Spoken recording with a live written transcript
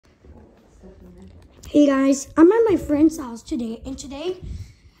Hey guys, I'm at my friend's house today, and today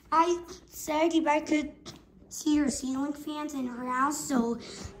I said if I could see her ceiling fans in her house. So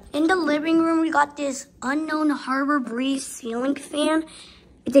in the living room, we got this unknown Harbor Breeze ceiling fan.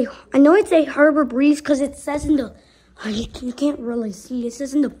 I know it's a Harbor Breeze because it says in the, you can't really see, it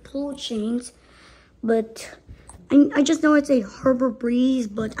says in the pull chains, but I just know it's a Harbor Breeze,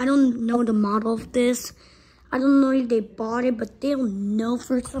 but I don't know the model of this. I don't know if they bought it, but they don't know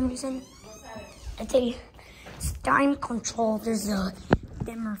for some reason. It's a Stein Control. There's a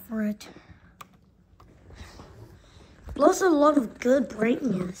dimmer for it. Blows a lot of good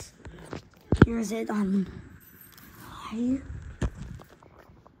brightness. Here's it on high.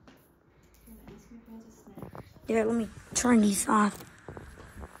 There, let me turn these off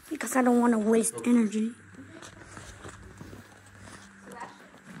because I don't want to waste energy.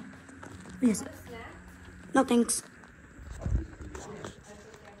 Yes. No thanks.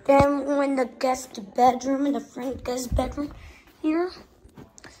 Then when the guest bedroom, in the front guest bedroom here,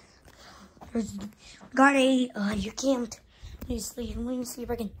 got a, you can't, let me see if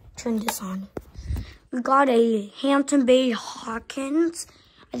I can turn this on. We got a Hampton Bay Hawkins.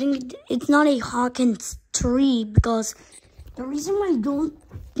 I think it's not a Hawkins tree because the reason why I don't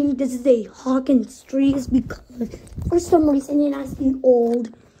think this is a Hawkins tree is because for some reason it has the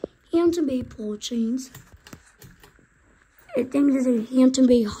old Hampton Bay pole chains. I think this is a Hampton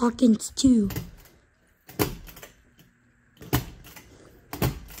Bay Hawkins too.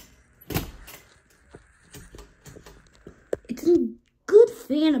 It's a good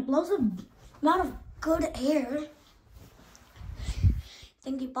fan. It blows a lot of good air. I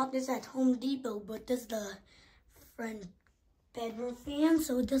think he bought this at Home Depot, but this is the front bedroom fan,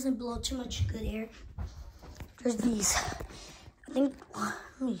 so it doesn't blow too much good air. There's these. I think,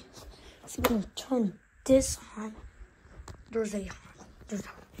 let me see if I can turn this on.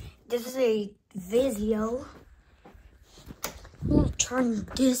 This is a Vizio. I'm gonna turn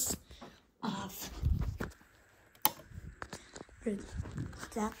this off.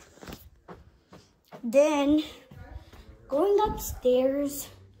 That. Then going upstairs,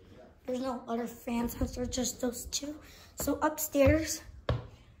 there's no other fans, there's just those two. So upstairs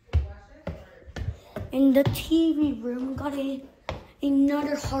in the TV room, got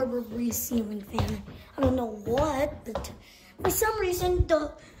another Harbor Breeze ceiling fan. I don't know what, but for some reason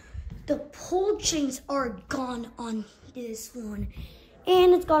the pull chains are gone on this one,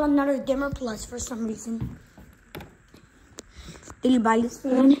 and it's got another dimmer plus for some reason. Did you buy this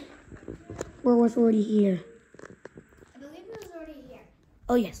fan, or was it already here? I believe it was already here.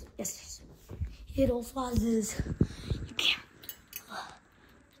 Oh yes. It also has this. You can't.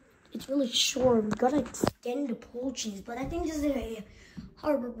 It's really short. We gotta extend the pull chains, but I think this is a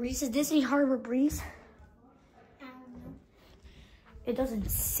Harbor Breeze. Is this a Harbor Breeze? I don't know. It doesn't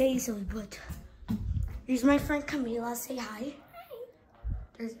say so, but here's my friend Camila. Say hi.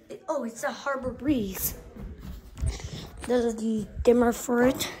 Hi. Oh, it's a Harbor Breeze. This is the dimmer for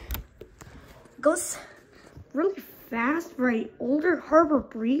it. It goes really fast for an older Harbor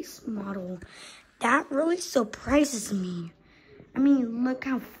Breeze model. That really surprises me. I mean, look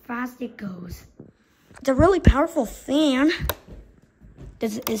how fast it goes. It's a really powerful fan.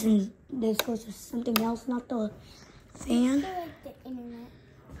 This goes to something else, not the fan. I feel like the internet.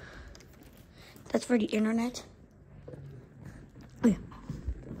 That's for the internet. Oh yeah.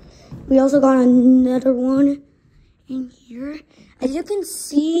 We also got another one in here. As you can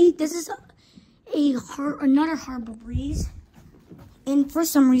see, this is another Harbor Breeze. And for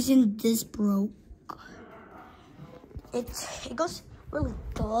some reason, this broke. It goes really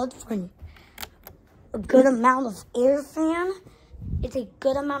good for a good amount of air fan. It's a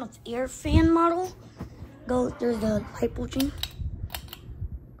good amount of air fan model. There's the light bulging.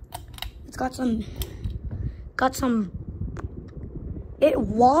 It's got some, it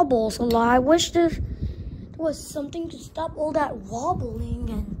wobbles a lot. I wish there was something to stop all that wobbling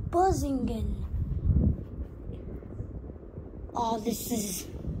and buzzing and, oh, this is,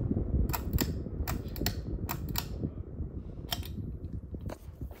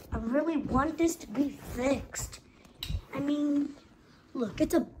 I really want this to be fixed. I mean, look,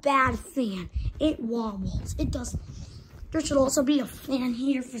 it's a bad fan. It wobbles. It does. There should also be a fan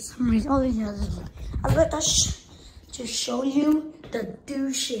here for some reason. Oh, yeah. I let us to show you the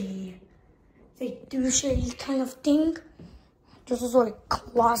douche. It's a douche kind of thing. This is a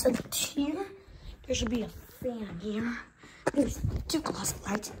closet here. There should be a fan here. There's two closet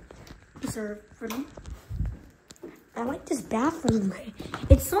lights reserved for me. I like this bathroom.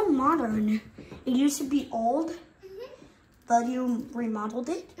 It's so modern. It used to be old, but you remodeled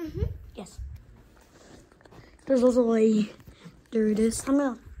it? Yes. There's also there it is. I'm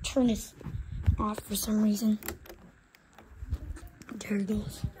gonna turn this off for some reason. There it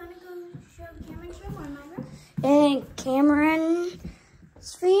goes. You want to go show Cameron's room or my room? And Cameron's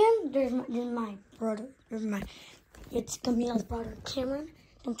fan. There's my brother. It's Camila's brother, Cameron.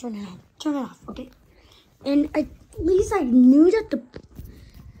 Don't turn it on. Turn it off, okay? And at least I knew that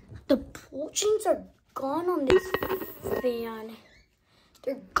the pull chains are gone on this fan.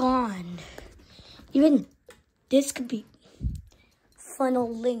 They're gone. Even this could be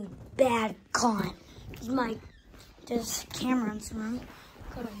funneling bad gone. This Cameron's room.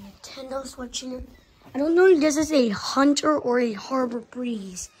 Got a Nintendo Switch here. I don't know if this is a Hunter or a Harbor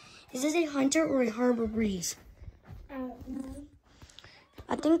Breeze. Is this a Hunter or a Harbor Breeze? I don't know.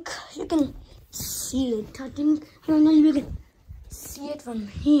 I think you can see it. I don't know if you can see it from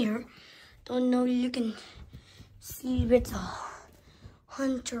here. Don't know if you can see if it's a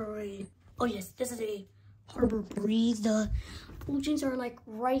Hunter or a... Oh yes, this is a Harbor Breeze. The pull chains are like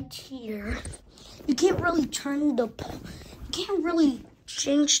right here. You can't really turn the... You can't really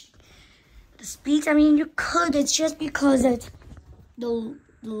change the speeds. I mean, you could. It's just because it's the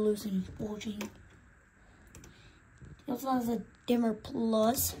loosened pull chain. It also has a dimmer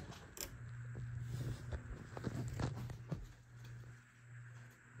plus.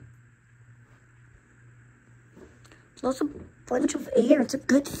 It's also a bunch of air. It's a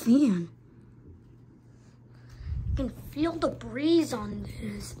good fan. You can feel the breeze on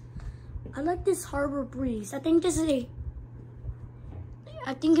this. I like this Harbor Breeze. I think it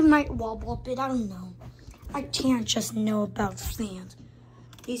might wobble a bit. I don't know. I can't just know about fans.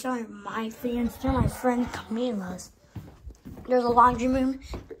 These aren't my fans. They're my friend Camila's. There's a laundry room.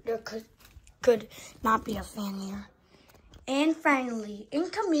 There could not be a fan here. And finally, in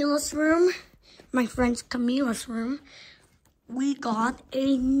Camila's room, my friend's Camila's room, we got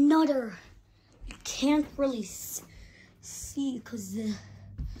another. You can't really see because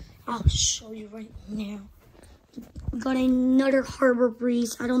I'll show you right now. We got another Harbor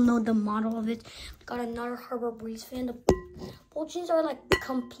Breeze. I don't know the model of it. We got another Harbor Breeze fan. The pull chains are like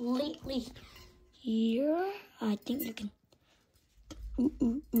completely here. I think you can.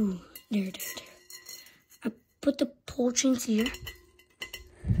 There. I put the pull chains here.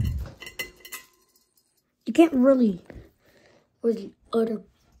 You can't really. Where's the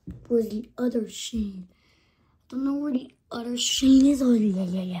other chain? I don't know where the other chain is. Oh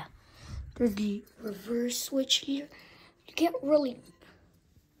yeah. There's the reverse switch here. You can't really.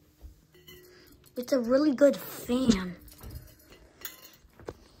 It's a really good fan.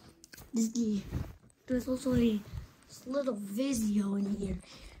 There's also a little Vizio in here.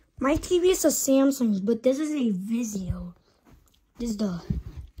 My TV is a Samsung, but this is a Vizio. This is the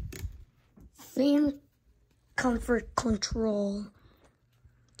fan comfort control.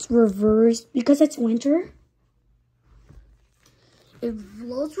 It's reversed because it's winter. It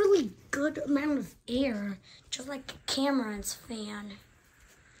blows really good amount of air, just like Cameron's fan.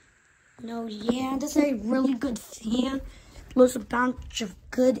 No, yeah, this is a really good fan. Blows a bunch of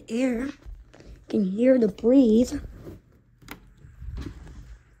good air. You can hear the breeze.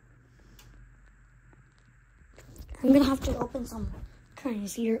 I'm gonna have to open some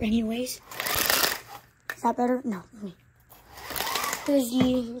curtains here anyways. Is that better? No, me. There's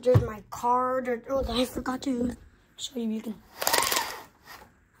my card. Oh, I forgot to show you. You can.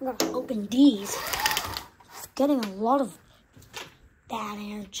 I'm gonna open these. It's getting a lot of bad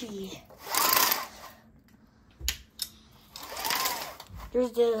energy.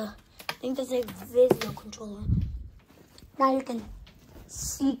 There's I think there's a Vizio controller. Now you can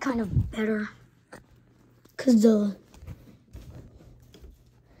see kind of better. Cause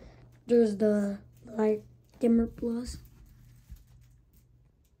there's the light dimmer plus.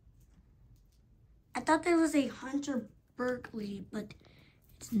 I thought there was a Hunter Berkeley, but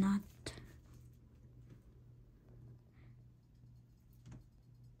it's not.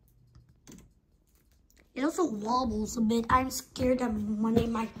 It also wobbles a bit. I'm scared that one day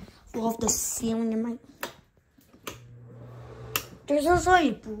might fall off the ceiling. It might. There's also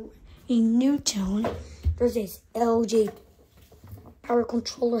a new tone. There's this LG power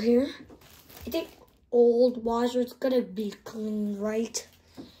controller here. I think old washer. It's gonna be clean, right?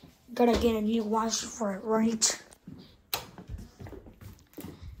 Gotta get a new washer for it, right?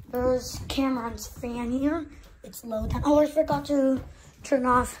 There's Cameron's fan here. It's low down. Oh, I forgot to turn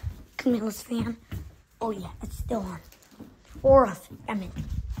off Camila's fan. Oh yeah, it's still on. Or off, I mean.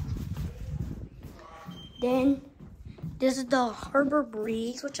 Then, this is the Harbor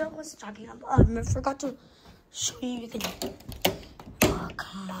Breeze, which I was talking about. I forgot to show you. You can. Oh,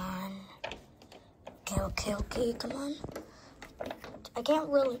 come on. Okay, come on. I can't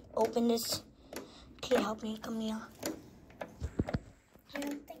really open this. Can you help me, Camila? I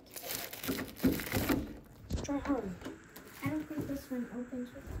don't think so.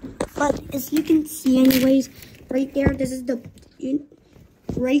 But as you can see anyways, right there, this is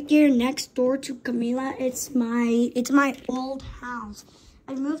right there next door to Camila, it's my old house.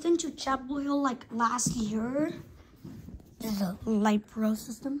 I moved into Chapel Hill like last year. This is a light pro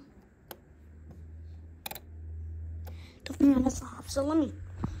system. The fan is off, so I'm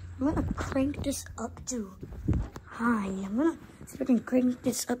gonna crank this up to high. I'm gonna see if I can crank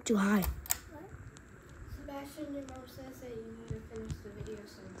this up to high. Sebastian, your mom says that you need to finish the video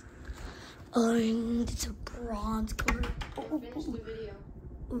soon. It's a bronze color. Finish the video.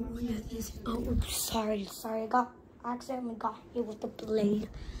 Oh, yeah, this. Oh, oops, sorry. I accidentally got hit with the blade.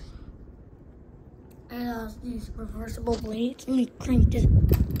 It has these reversible blades. Let me crank this.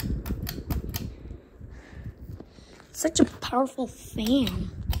 Such a powerful fan.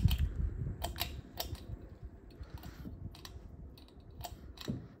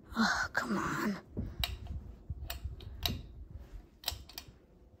 Oh, come on.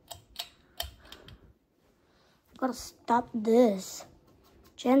 Gotta stop this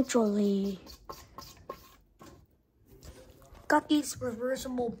gently. Got these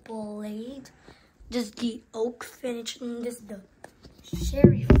reversible blades. This is the oak finish, and this is the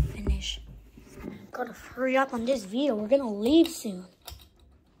cherry finish. Gotta hurry up on this video. We're gonna leave soon.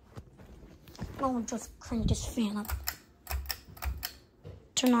 I'll just crank this fan up.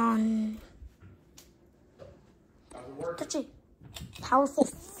 Turn on. Such a powerful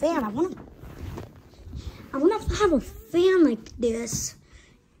fan. I wanna have a fan like this.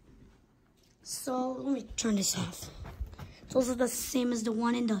 So let me turn this off. It's also the same as the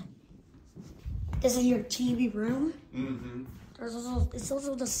one in the. This is your TV room. Mm-hmm. It's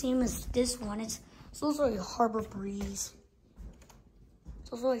also the same as this one. It's also a Harbor Breeze.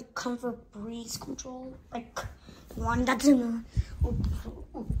 It's also a Comfort Breeze control, like one that's in the.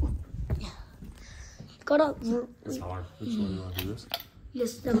 Yeah. Gotta. It's hard. Which one you want to do this?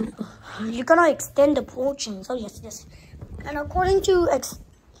 Yes, you're gonna extend the portion. So yes. And according to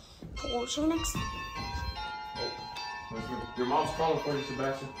portion. Your mom's calling for you,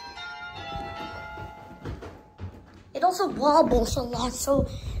 Sebastian. It also wobbles a lot, so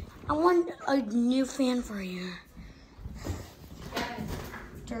I want a new fan for you.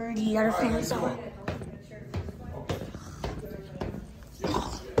 Dirty other fans on.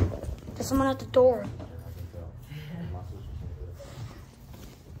 There's someone at the door.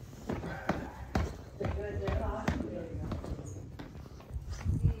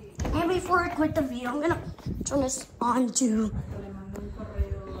 And before I quit the video, I'm gonna turn this on to.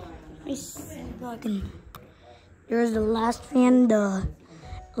 Let me see if I can. Here's the last fan, the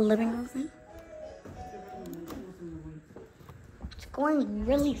living room fan. It's going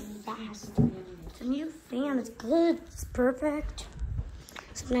really fast. It's a new fan. It's good. It's perfect.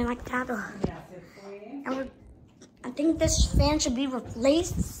 Something like that. And I think this fan should be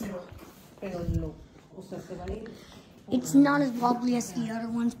replaced. It's not as wobbly as the other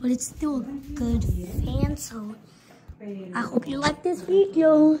ones, but it's still a good fan. So I hope you like this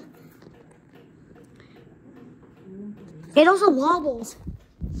video. It also wobbles.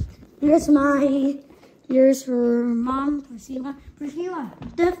 Here's for Mom, Priscilla. Priscilla,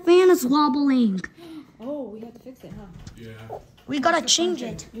 the fan is wobbling. Oh, we have to fix it, huh? Yeah. We gotta change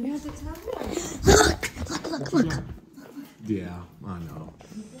it. You have to tell me. Look. Yeah, I know.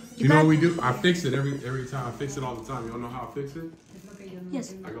 You know what we do? I fix it every time. I fix it all the time. You don't know how I fix it?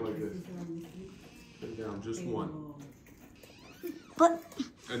 Yes. I go like this. Put down just one. But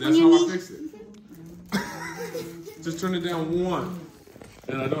And that's how I fix it. Just turn it down one.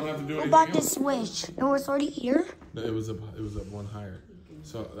 And I don't have to do anything what about else. this switch? It was already here. No, it was up one higher.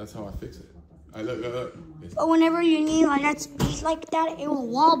 So that's how I fix it. Look. But whenever you need like that speed like that, it will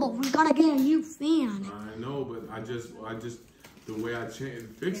wobble. We gotta get a new fan. I know, but I just the way I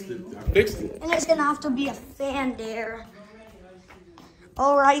fixed it. I fixed it. And there's gonna have to be a fan there.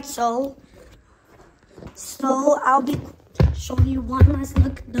 Alright, so I'll be showing you one last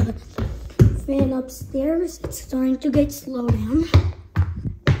look at the fan upstairs. It's starting to get slowed down.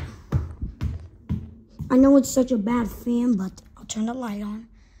 I know it's such a bad fan, but I'll turn the light on.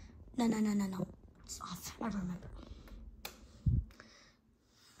 No. It's off. I remember.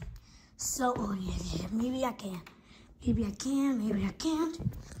 So, oh yeah. Maybe I can. Maybe I can. Maybe I can't.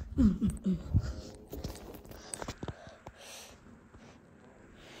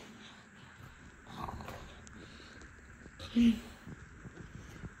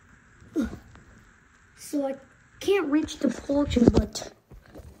 So I can't reach the portion, but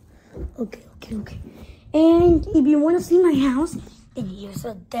okay. And if you want to see my house, then here's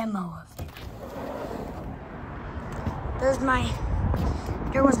a demo of it. That's my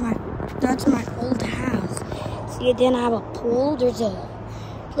old house. See, then I have a pool. There's a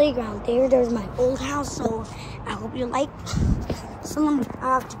playground there. There's my old house, so I hope you like. So let me,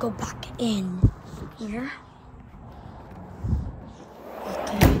 I have to go back in here.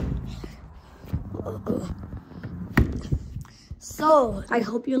 Okay. So I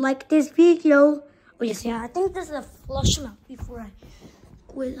hope you like this video. Oh yes, yeah. I think this is a flush mount before I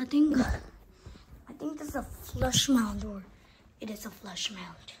quit. I think this is a flush mount, or it is a flush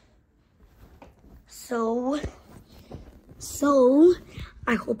mount. So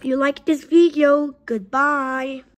I hope you like this video. Goodbye.